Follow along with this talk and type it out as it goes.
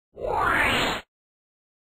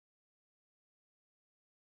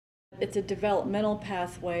it's a developmental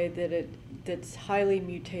pathway that's highly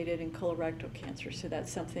mutated in colorectal cancer. So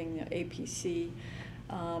that's something that APC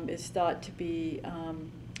is thought to be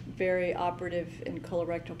very operative in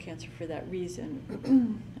colorectal cancer for that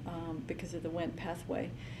reason, because of the Wnt pathway.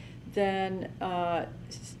 Then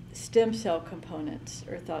stem cell components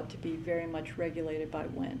are thought to be very much regulated by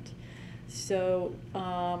Wnt. So,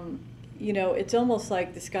 you know, it's almost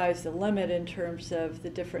like the sky's the limit in terms of the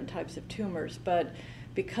different types of tumors, but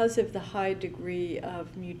because of the high degree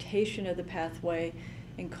of mutation of the pathway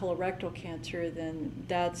in colorectal cancer, then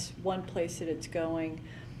that's one place that it's going.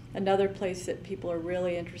 Another place that people are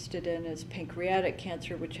really interested in is pancreatic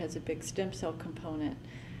cancer, which has a big stem cell component.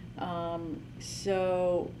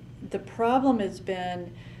 So the problem has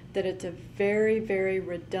been that it's a very, very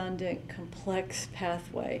redundant, complex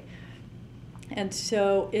pathway. And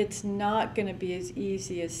so it's not going to be as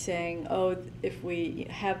easy as saying, oh, if we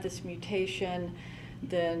have this mutation,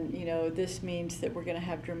 then, you know, this means that we're going to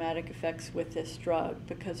have dramatic effects with this drug,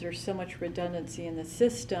 because there's so much redundancy in the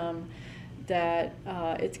system that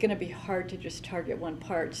it's going to be hard to just target one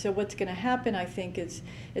part. So what's going to happen, I think, is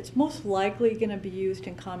it's most likely going to be used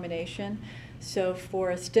in combination. So for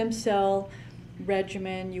a stem cell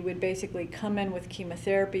regimen, you would basically come in with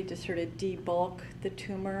chemotherapy to sort of debulk the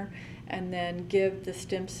tumor, and then give the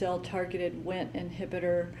stem cell targeted Wnt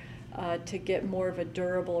inhibitor to get more of a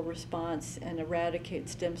durable response and eradicate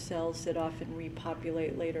stem cells that often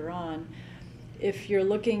repopulate later on. If you're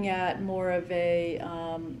looking at more of a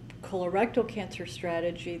colorectal cancer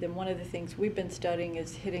strategy, then one of the things we've been studying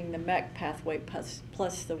is hitting the MEK pathway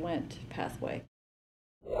plus the Wnt pathway.